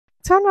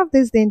Turn off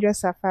this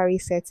dangerous Safari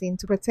setting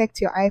to protect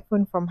your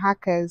iPhone from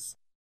hackers.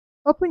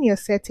 Open your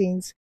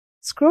settings,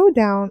 scroll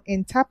down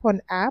and tap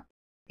on App.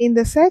 In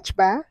the search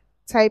bar,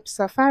 type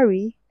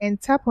Safari and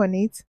tap on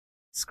it.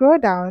 Scroll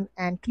down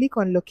and click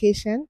on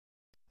Location.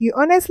 You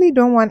honestly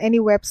don't want any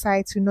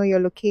website to know your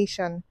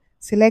location.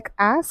 Select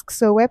Ask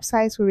so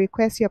websites will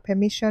request your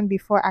permission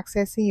before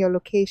accessing your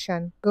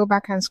location. Go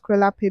back and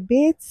scroll up a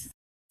bit.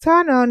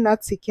 Turn on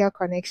Not Secure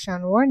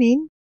Connection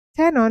Warning.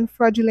 Turn on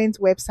Fraudulent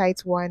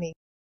Website Warning.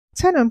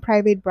 Turn on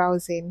Private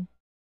Browsing.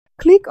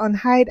 Click on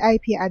Hide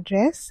IP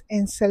Address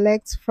and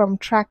select From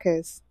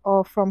Trackers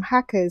or From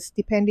Hackers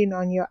depending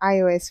on your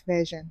iOS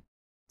version.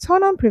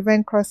 Turn on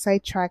Prevent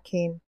Cross-Site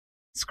Tracking.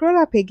 Scroll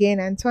up again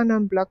and turn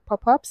on Block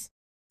Pop-ups.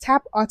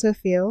 Tap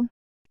Autofill.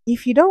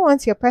 If you don't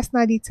want your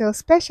personal details,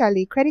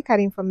 especially credit card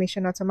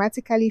information,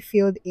 automatically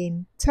filled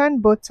in, turn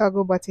both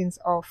toggle buttons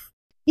off.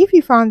 If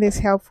you found this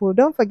helpful,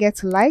 don't forget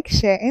to like,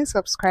 share, and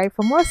subscribe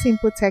for more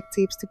simple tech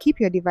tips to keep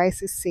your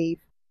devices safe.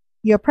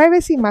 Your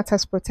privacy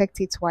matters, protect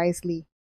it wisely.